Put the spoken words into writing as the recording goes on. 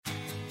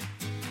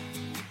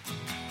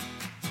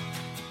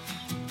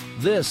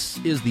This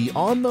is the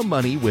On the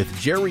Money with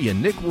Jerry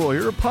and Nick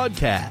Royer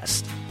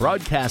podcast,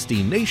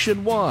 broadcasting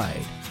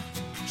nationwide.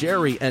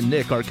 Jerry and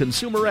Nick are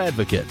consumer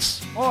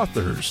advocates,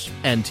 authors,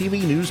 and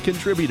TV news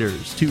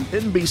contributors to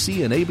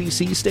NBC and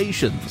ABC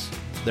stations.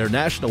 Their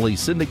nationally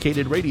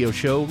syndicated radio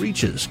show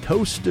reaches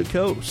coast to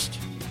coast.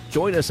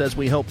 Join us as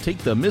we help take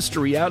the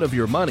mystery out of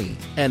your money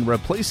and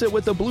replace it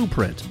with a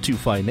blueprint to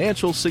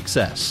financial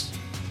success.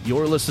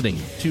 You're listening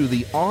to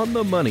the On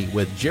the Money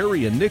with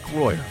Jerry and Nick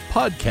Royer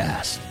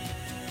podcast.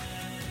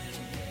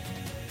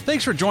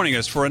 Thanks for joining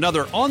us for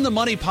another On the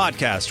Money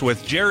podcast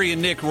with Jerry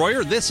and Nick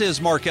Royer. This is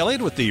Mark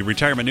Elliott with the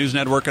Retirement News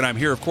Network, and I'm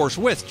here, of course,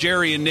 with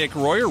Jerry and Nick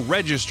Royer,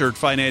 registered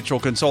financial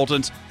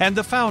consultants and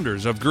the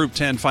founders of Group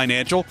 10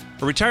 Financial,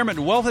 a retirement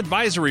and wealth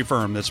advisory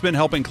firm that's been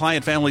helping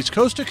client families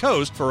coast to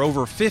coast for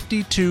over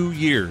 52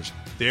 years.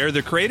 They're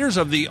the creators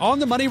of the On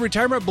the Money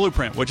Retirement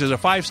Blueprint, which is a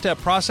 5-step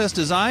process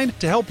designed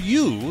to help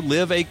you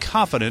live a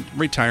confident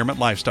retirement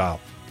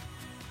lifestyle.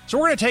 So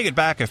we're going to take it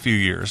back a few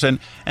years, and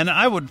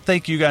I would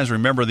think you guys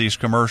remember these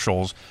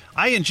commercials.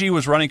 ING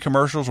was running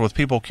commercials with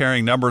people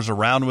carrying numbers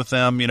around with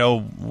them. You know,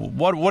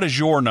 what is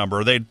your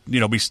number? They'd,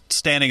 be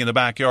standing in the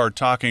backyard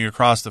talking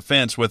across the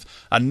fence with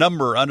a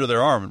number under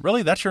their arm.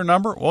 Really, that's your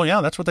number? Well,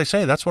 yeah, that's what they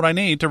say. That's what I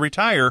need to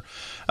retire.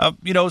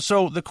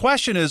 So the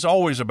question is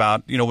always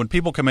about, when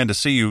people come in to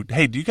see you,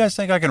 hey, do you guys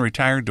think I can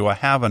retire? Do I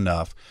have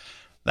enough?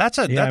 That's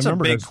a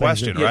big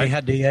question, right? They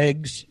had the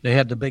eggs. They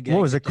had the big eggs.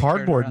 What was it?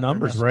 Cardboard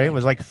numbers, right? It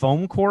was like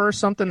foam core or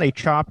something they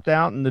chopped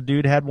out, and the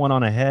dude had one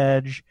on a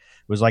hedge.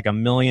 It was like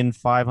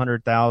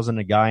 $1,500,000.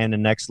 A guy in the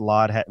next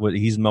lot,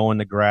 he's mowing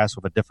the grass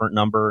with a different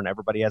number, and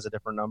everybody has a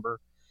different number.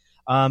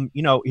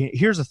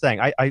 Here's the thing.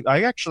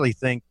 I actually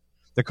think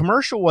the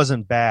commercial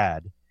wasn't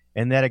bad,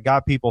 and that it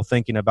got people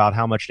thinking about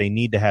how much they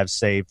need to have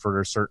saved for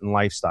a certain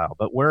lifestyle.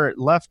 But where it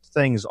left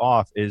things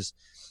off is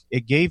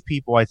it gave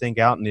people, I think,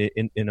 out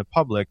in the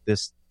public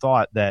this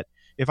thought that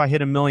if I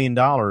hit $1 million,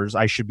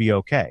 I should be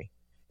okay.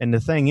 And the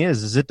thing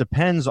is it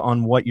depends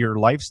on what your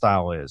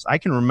lifestyle is. I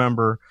can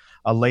remember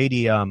a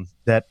lady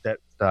that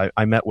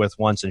I met with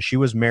once, and she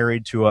was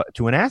married to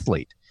an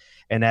athlete,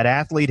 and that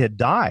athlete had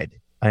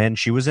died, and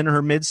she was in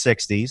her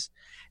mid-60s,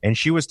 and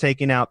she was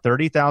taking out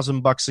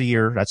 $30,000 a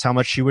year. That's how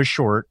much she was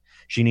short.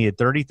 She needed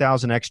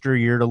 $30,000 extra a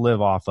year to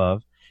live off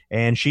of.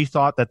 And she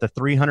thought that the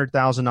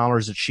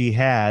 $300,000 that she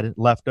had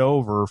left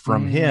over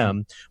from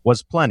him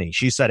was plenty.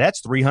 She said,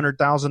 that's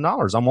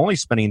 $300,000. I'm only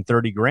spending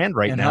 $30,000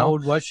 right now. And how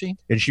old was she?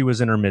 And she was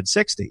in her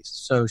mid-60s.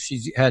 So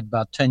she had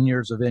about 10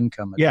 years of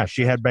income. Yeah,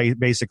 she had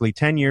basically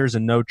 10 years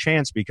and no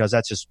chance, because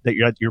that's just that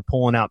you're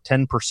pulling out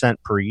 10%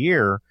 per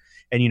year.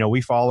 And,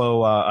 we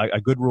follow a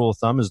good rule of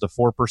thumb is the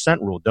 4%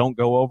 rule. Don't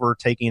go over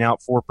taking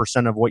out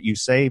 4% of what you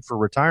save for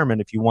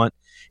retirement if you want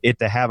it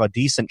to have a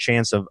decent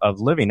chance of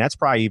living. That's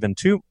probably even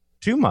too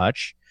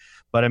much,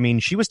 but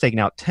she was taking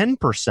out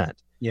 10%.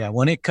 Yeah,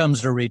 when it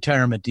comes to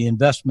retirement, the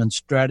investment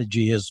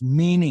strategy is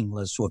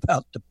meaningless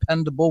without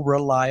dependable,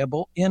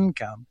 reliable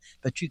income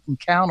that you can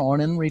count on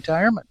in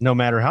retirement. No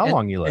matter how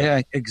long you live.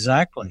 Yeah,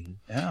 exactly.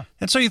 Yeah.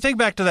 And so you think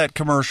back to that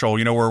commercial,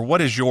 where what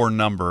is your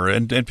number?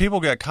 And people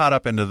get caught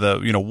up into the,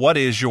 what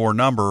is your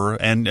number?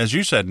 And as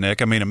you said, Nick,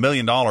 $1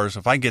 million,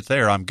 if I get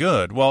there, I'm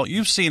good. Well,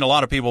 you've seen a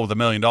lot of people with $1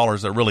 million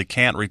that really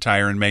can't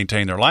retire and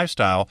maintain their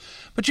lifestyle,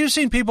 but you've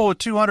seen people with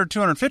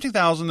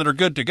 $250,000 that are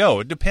good to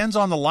go. It depends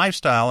on the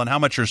lifestyle and how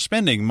much you're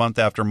spending month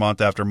after month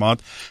after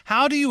month.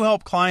 How do you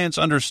help clients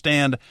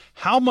understand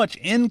how much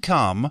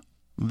income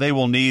they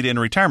will need in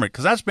retirement?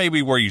 Because that's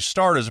maybe where you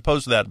start, as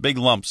opposed to that big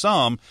lump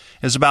sum,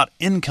 is about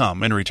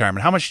income in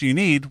retirement. How much do you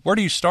need? Where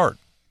do you start?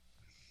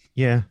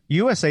 Yeah.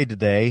 USA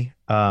Today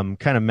kind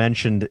of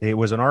mentioned, it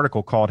was an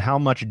article called "How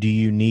Much Do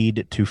You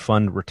Need to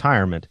Fund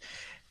Retirement?"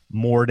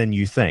 More than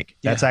you think.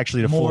 That's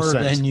actually the full sentence.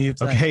 More than you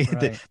think. Okay.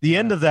 Right. The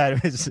end of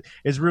that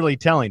is really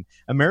telling.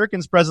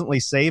 Americans presently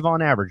save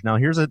on average. Now,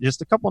 here's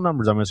just a couple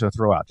numbers I'm just going to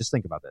throw out. Just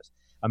think about this.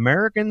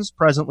 Americans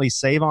presently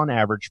save on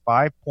average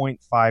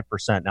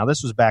 5.5%. Now,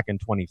 this was back in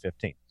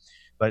 2015,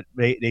 but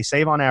they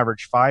save on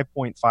average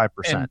 5.5%.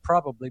 And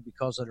probably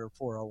because of their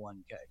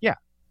 401k. Yeah.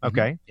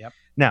 Okay. Yep.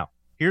 Now,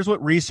 here's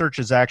what research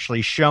is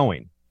actually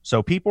showing.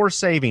 So people are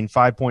saving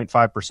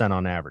 5.5%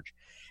 on average.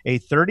 A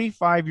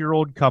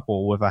 35-year-old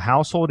couple with a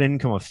household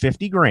income of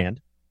 $50,000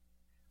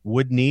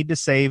 would need to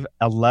save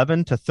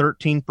 11 to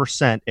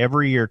 13%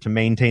 every year to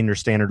maintain their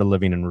standard of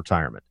living in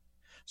retirement.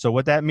 So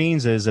what that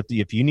means is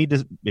if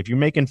you're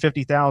making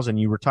 $50,000,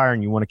 you retire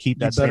and you want to keep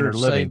that standard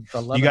of living,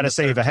 you got to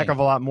save a heck of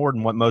a lot more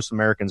than what most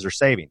Americans are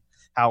saving.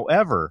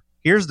 However,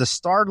 here's the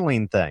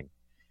startling thing.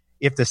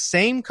 If the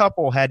same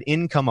couple had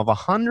income of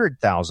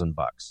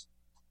 $100,000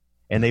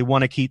 and they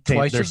want to keep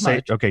twice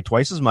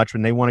as much,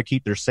 when they want to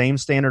keep their same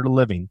standard of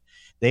living,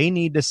 they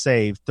need to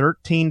save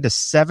 13 to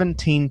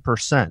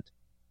 17%,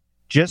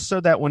 just so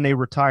that when they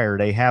retire,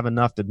 they have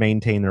enough to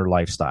maintain their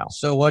lifestyle.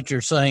 So what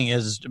you're saying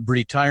is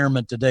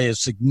retirement today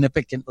is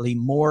significantly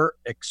more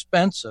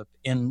expensive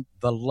in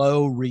the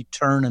low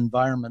return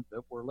environment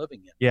that we're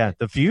living in. Yeah,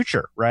 the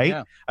future, right?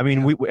 Yeah.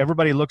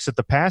 Everybody looks at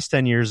the past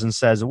 10 years and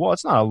says, well,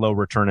 it's not a low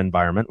return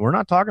environment. We're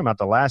not talking about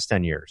the last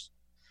 10 years.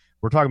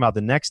 We're talking about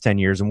the next 10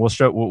 years, and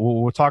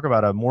we'll talk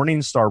about a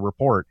Morningstar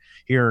report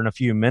here in a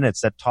few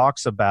minutes that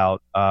talks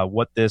about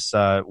what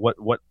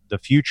the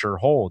future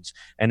holds,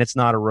 and it's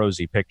not a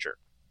rosy picture.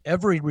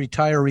 Every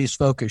retiree's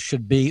focus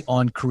should be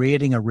on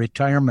creating a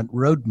retirement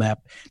roadmap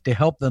to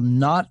help them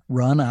not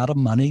run out of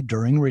money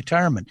during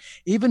retirement,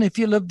 even if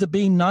you live to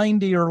be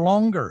 90 or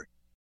longer.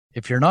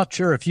 If you're not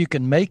sure if you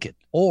can make it,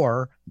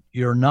 or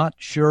you're not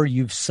sure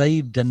you've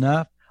saved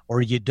enough,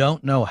 or you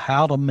don't know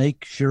how to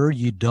make sure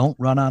you don't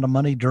run out of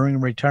money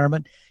during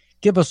retirement,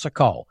 give us a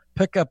call.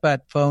 Pick up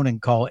that phone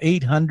and call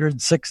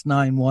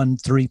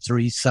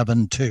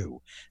 800-691-3372.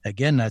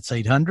 Again, that's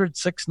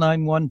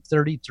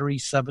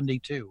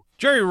 800-691-3372.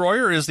 Jerry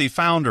Royer is the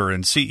founder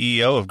and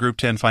CEO of Group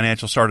 10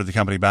 Financial, started the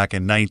company back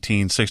in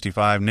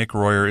 1965. Nick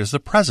Royer is the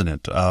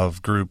president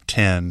of Group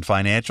 10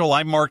 Financial.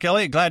 I'm Mark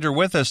Elliott. Glad you're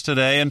with us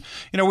today. And,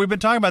 we've been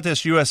talking about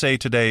this USA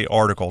Today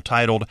article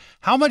titled,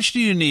 "How Much Do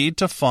You Need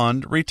to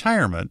Fund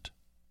Retirement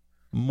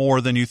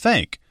More Than You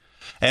Think?"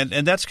 And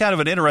that's kind of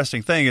an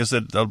interesting thing is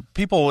that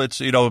people,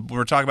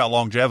 we're talking about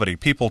longevity.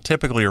 People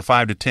typically are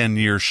 5 to 10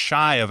 years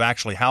shy of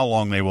actually how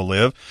long they will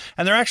live,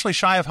 and they're actually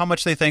shy of how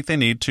much they think they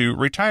need to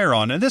retire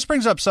on. And this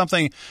brings up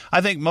something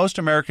I think most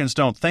Americans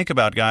don't think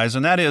about, guys,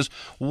 and that is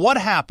what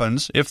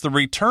happens if the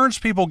returns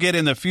people get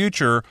in the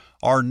future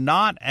are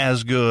not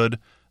as good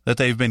that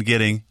they've been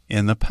getting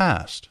in the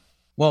past.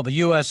 Well, the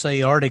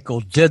USA article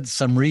did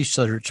some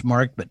research,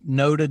 Mark, but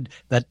noted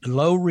that the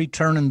low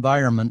return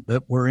environment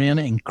that we're in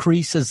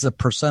increases the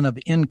percent of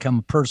income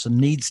a person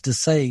needs to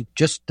save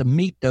just to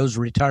meet those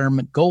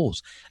retirement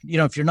goals.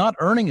 If you're not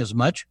earning as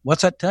much,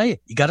 what's that tell you?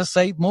 You got to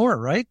save more,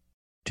 right?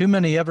 Too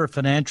many other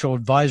financial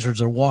advisors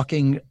are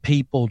walking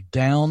people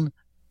down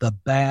the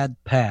bad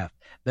path.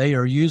 They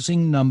are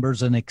using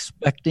numbers and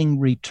expecting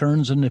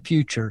returns in the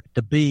future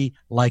to be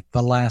like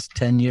the last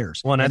 10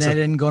 years. Well, and that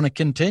isn't going to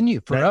continue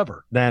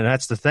forever.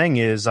 That's the thing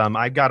is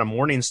I got a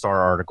Morningstar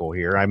article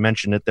here. I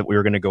mentioned it that we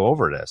were going to go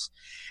over this.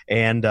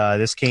 And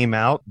this came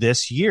out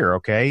this year,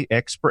 okay?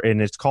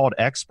 And it's called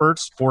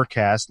Experts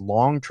Forecast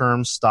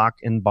Long-Term Stock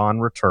and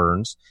Bond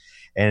Returns.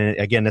 And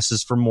again, this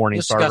is from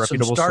Morningstar, got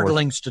reputable some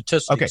startling source.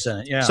 Statistics in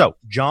it. Yeah. So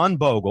John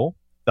Bogle,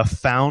 the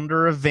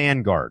founder of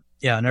Vanguard.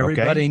 Yeah, and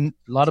everybody, a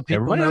lot of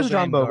people Everybody knows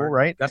John Bogle,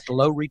 right? Got the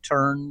low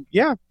return.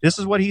 Yeah, this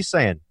is what he's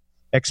saying.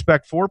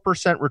 Expect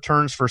 4%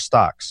 returns for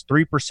stocks,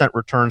 3%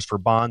 returns for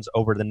bonds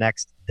over the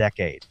next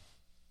decade.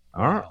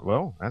 All right,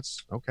 well,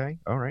 that's okay.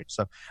 All right,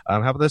 so how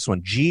about this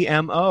one?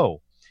 GMO.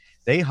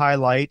 They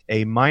highlight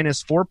a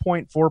minus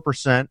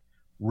 4.4%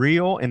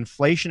 real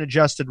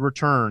inflation-adjusted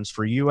returns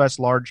for U.S.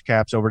 large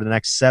caps over the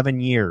next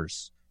 7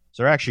 years.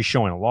 So they're actually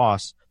showing a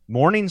loss.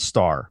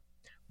 Morningstar.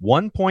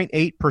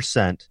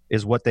 1.8%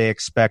 is what they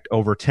expect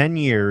over 10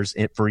 years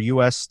for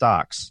U.S.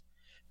 stocks.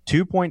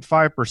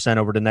 2.5%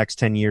 over the next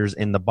 10 years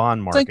in the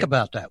bond market. Think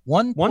about that.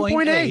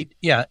 1.8.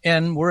 Yeah,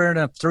 and we're in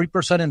a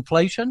 3%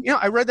 inflation?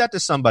 I read that to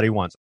somebody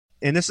once.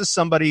 And this is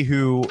somebody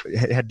who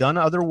had done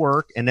other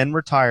work and then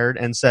retired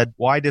and said,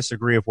 well, I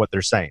disagree with what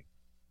they're saying.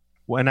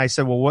 And I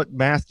said, well, what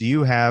math do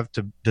you have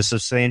to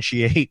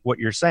substantiate what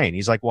you're saying?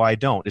 He's like, well, I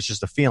don't. It's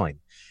just a feeling.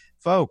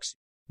 Folks,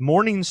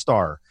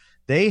 Morningstar,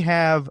 they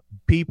have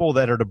people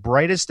that are the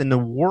brightest in the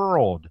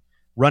world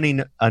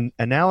running an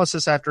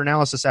analysis after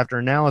analysis after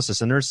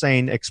analysis, and they're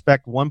saying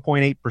expect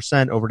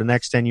 1.8% over the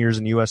next 10 years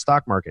in the U.S.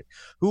 stock market.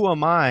 Who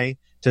am I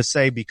to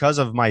say because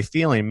of my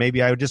feeling,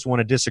 maybe I just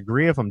want to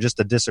disagree with them, just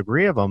to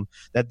disagree with them,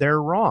 that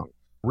they're wrong?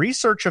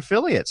 Research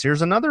Affiliates,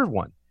 here's another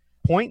one.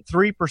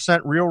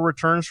 0.3% real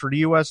returns for the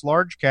U.S.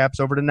 large caps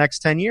over the next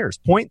 10 years.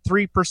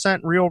 0.3%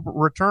 real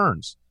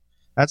returns.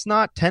 That's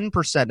not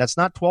 10%. That's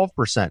not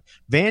 12%.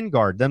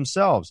 Vanguard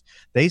themselves,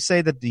 they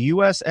say that the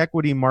U.S.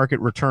 equity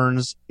market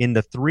returns in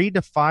the 3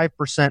 to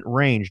 5%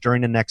 range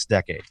during the next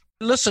decade.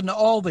 Listen to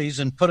all these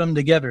and put them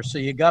together. So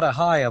you got a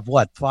high of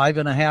what,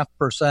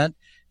 5.5%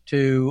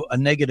 to a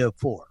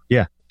 -4.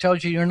 Yeah.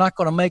 Tells you you're not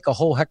going to make a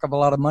whole heck of a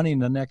lot of money in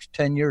the next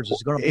 10 years.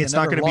 It's going to be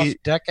another lost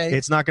decade.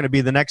 It's not going to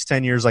be the next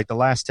 10 years like the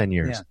last 10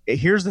 years. Yeah.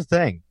 Here's the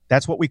thing.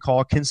 That's what we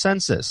call a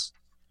consensus.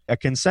 A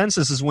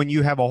consensus is when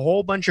you have a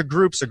whole bunch of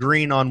groups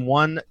agreeing on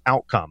one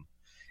outcome,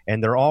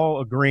 and they're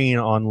all agreeing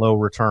on low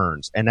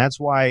returns. And that's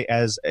why,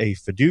 as a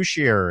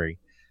fiduciary,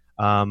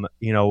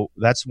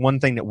 that's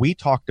one thing that we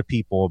talk to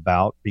people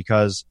about,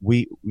 because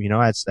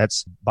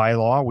that's by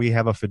law, we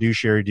have a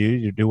fiduciary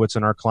duty to do what's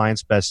in our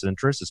client's best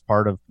interest. It's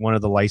part of one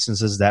of the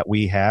licenses that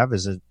we have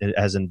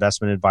as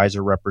investment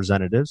advisor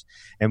representatives.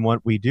 And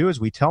what we do is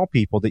we tell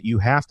people that you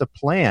have to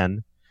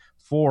plan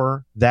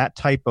for that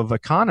type of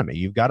economy.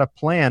 You've got to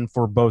plan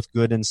for both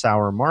good and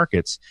sour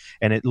markets.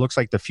 And it looks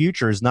like the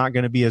future is not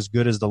going to be as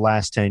good as the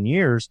last 10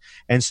 years.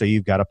 And so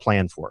you've got to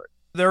plan for it.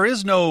 There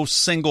is no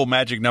single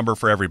magic number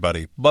for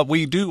everybody, but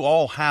we do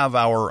all have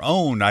our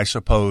own, I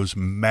suppose,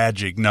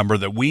 magic number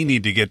that we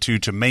need to get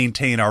to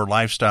maintain our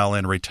lifestyle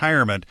in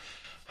retirement.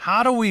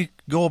 How do we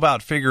go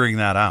about figuring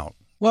that out?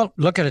 Well,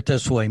 look at it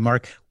this way,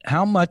 Mark.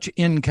 How much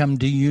income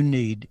do you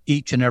need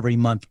each and every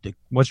month?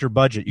 What's your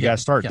budget? You got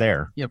to start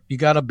there. Yep, you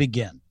got to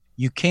begin.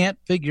 You can't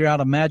figure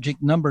out a magic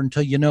number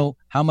until you know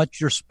how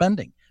much you're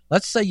spending.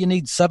 Let's say you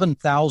need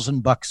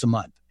 $7,000 a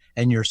month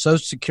and your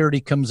Social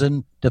Security comes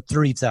in to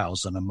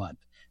 $3,000 a month.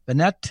 And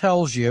that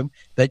tells you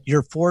that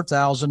you're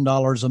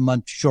 $4,000 a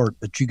month short,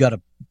 but you got to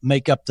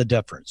make up the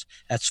difference.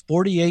 That's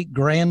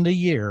 $48,000 a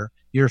year.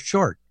 You're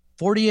short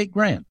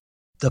 $48,000.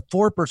 The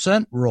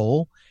 4%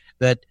 rule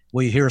that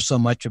we hear so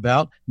much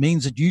about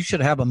means that you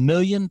should have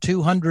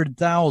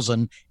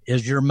 $1,200,000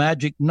 is your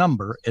magic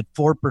number at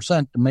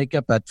 4% to make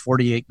up that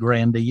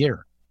 $48,000 a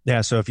year.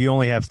 Yeah. So if you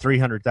only have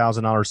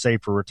 $300,000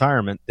 saved for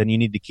retirement, then you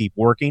need to keep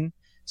working,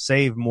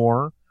 save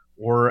more,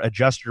 or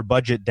adjust your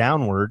budget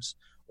downwards.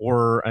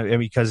 Or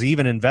because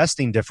even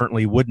investing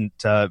differently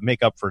wouldn't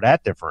make up for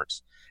that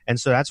difference. And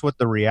so that's what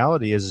the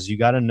reality is you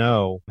got to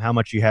know how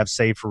much you have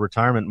saved for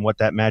retirement, and what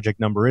that magic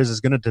number is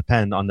going to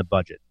depend on the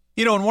budget.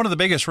 You know, and one of the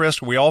biggest risks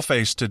we all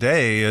face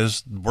today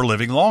is we're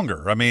living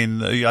longer. I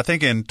mean, I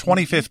think in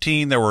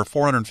 2015, there were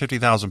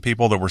 450,000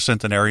 people that were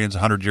centenarians,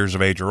 100 years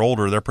of age or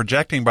older. They're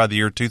projecting by the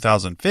year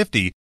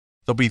 2050,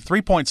 there'll be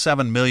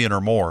 3.7 million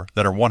or more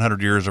that are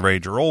 100 years of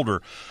age or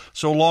older.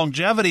 So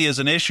longevity is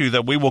an issue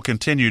that we will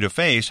continue to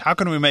face. How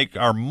can we make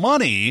our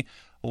money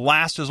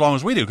last as long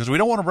as we do? Because we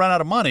don't want to run out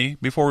of money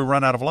before we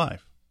run out of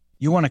life.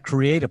 You want to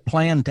create a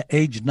plan to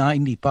age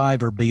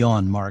 95 or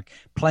beyond, Mark.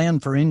 Plan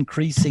for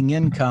increasing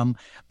income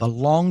the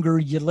longer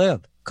you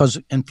live, because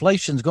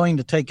inflation is going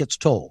to take its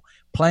toll.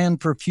 Plan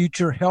for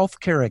future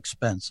health care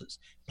expenses.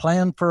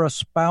 Plan for a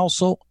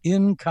spousal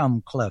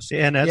income cliff.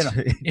 And that's,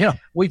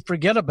 we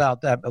forget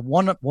about that. But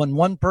when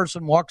one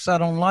person walks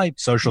out on life,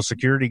 Social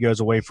Security goes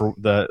away for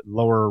the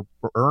lower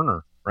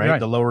earner,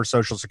 right? The lower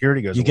Social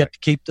Security goes away. You get to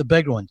keep the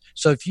big ones.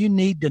 So if you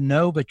need to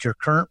know that your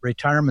current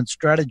retirement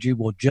strategy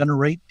will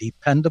generate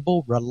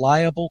dependable,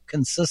 reliable,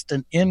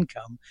 consistent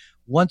income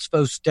once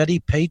those steady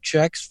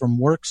paychecks from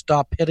work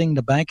stop hitting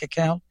the bank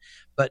account,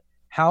 but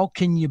how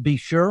can you be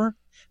sure?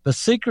 The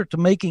secret to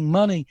making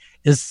money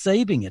is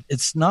saving it.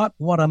 It's not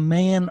what a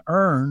man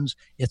earns.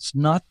 It's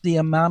not the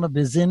amount of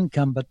his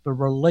income, but the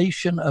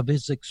relation of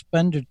his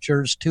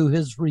expenditures to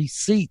his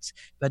receipts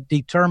that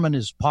determine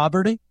his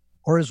poverty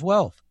or his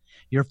wealth.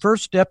 Your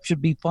first step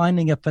should be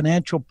finding a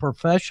financial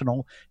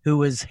professional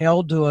who is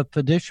held to a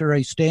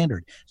fiduciary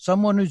standard,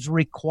 someone who's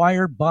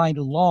required by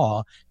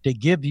law to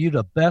give you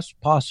the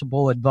best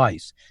possible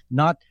advice,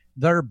 not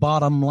their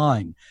bottom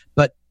line,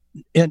 but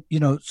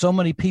so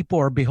many people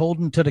are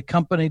beholden to the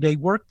company they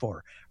work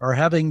for, or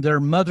having their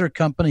mother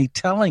company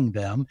telling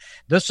them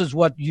this is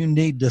what you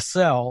need to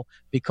sell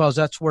because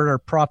that's where their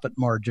profit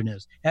margin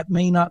is. That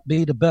may not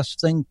be the best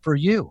thing for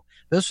you.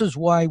 This is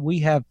why we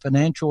have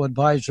financial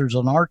advisors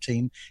on our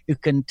team who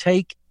can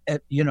take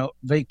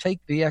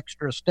the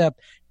extra step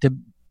to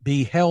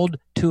be held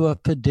to a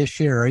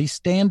fiduciary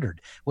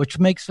standard, which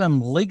makes them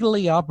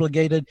legally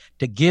obligated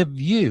to give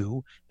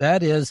you,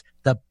 that is,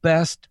 the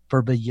best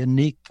for the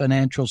unique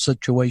financial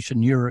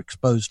situation you're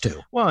exposed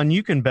to. Well, and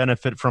you can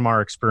benefit from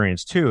our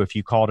experience, too, if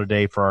you call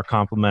today for our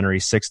complimentary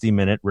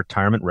 60-minute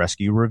retirement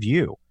rescue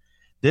review.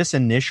 This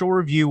initial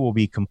review will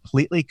be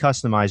completely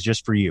customized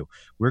just for you.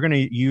 We're going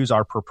to use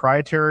our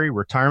proprietary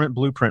retirement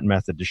blueprint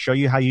method to show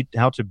you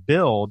how to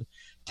build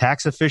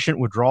tax-efficient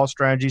withdrawal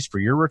strategies for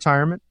your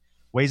retirement,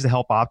 ways to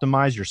help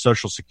optimize your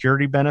Social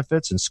Security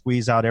benefits and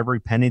squeeze out every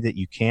penny that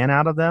you can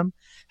out of them,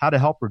 how to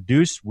help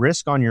reduce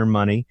risk on your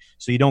money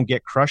so you don't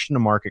get crushed in a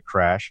market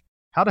crash,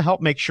 how to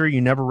help make sure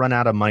you never run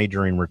out of money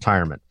during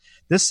retirement.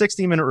 This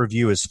 60-minute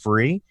review is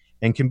free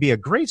and can be a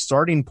great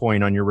starting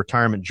point on your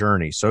retirement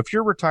journey. So if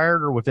you're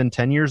retired or within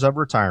 10 years of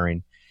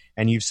retiring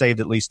and you've saved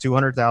at least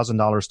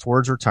 $200,000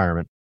 towards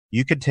retirement,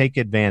 you could take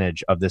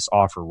advantage of this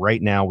offer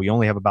right now. We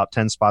only have about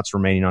 10 spots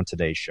remaining on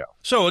today's show.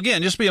 So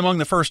again, just be among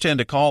the first 10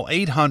 to call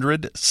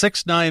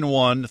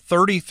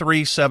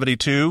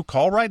 800-691-3372.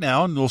 Call right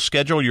now and we'll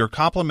schedule your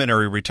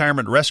complimentary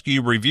retirement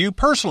rescue review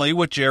personally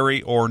with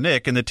Jerry or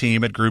Nick and the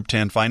team at Group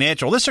 10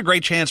 Financial. This is a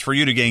great chance for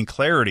you to gain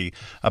clarity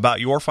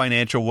about your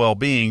financial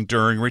well-being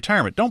during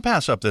retirement. Don't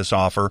pass up this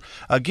offer.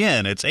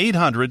 Again, it's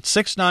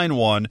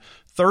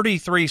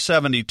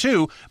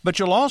 800-691-3372, but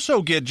you'll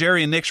also get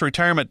Jerry and Nick's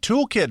Retirement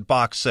Toolkit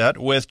box set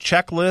with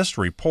checklists,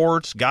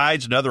 reports,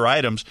 guides, and other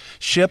items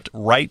shipped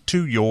right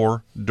to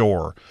your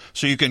door.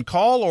 So you can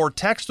call or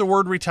text the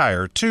word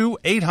RETIRE to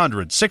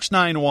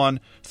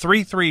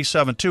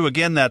 800-691-3372.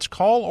 Again, that's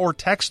call or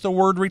text the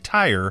word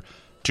RETIRE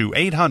to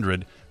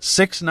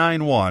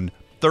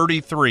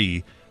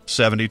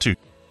 800-691-3372.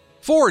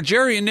 For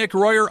Jerry and Nick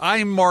Royer,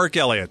 I'm Mark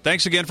Elliott.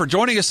 Thanks again for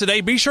joining us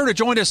today. Be sure to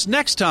join us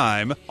next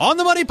time on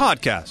The Money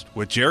Podcast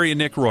with Jerry and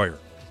Nick Royer.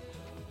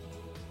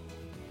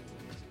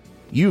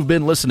 You've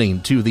been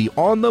listening to the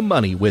On the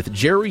Money with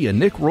Jerry and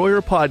Nick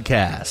Royer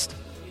podcast.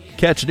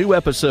 Catch new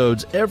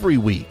episodes every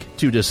week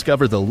to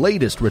discover the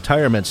latest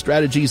retirement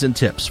strategies and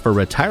tips for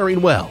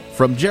retiring well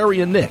from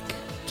Jerry and Nick.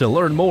 To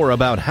learn more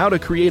about how to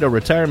create a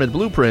retirement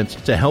blueprint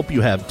to help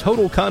you have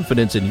total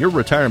confidence in your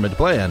retirement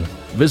plan,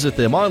 visit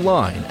them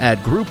online at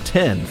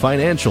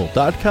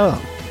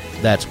group10financial.com.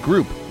 That's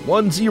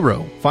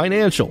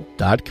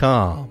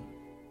group10financial.com.